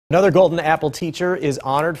Another Golden Apple teacher is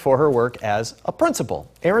honored for her work as a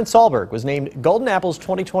principal. Erin Salberg was named Golden Apple's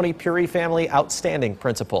 2020 Puri Family Outstanding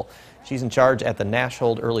Principal. She's in charge at the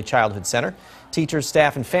Nashhold Early Childhood Center. Teachers,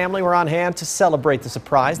 staff, and family were on hand to celebrate the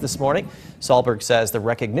surprise this morning. Salberg says the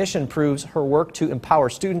recognition proves her work to empower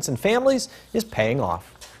students and families is paying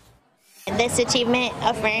off. This achievement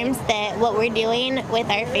affirms that what we're doing with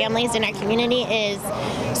our families and our community is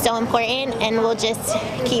so important, and we'll just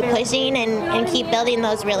keep pushing and keep building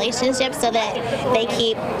those relationships so that they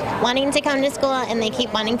keep wanting to come to school and they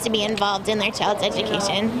keep wanting to be involved in their child's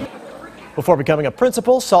education. Before becoming a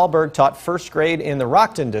principal, Salberg taught first grade in the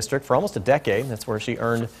Rockton district for almost a decade. That's where she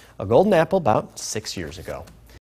earned a Golden Apple about 6 years ago.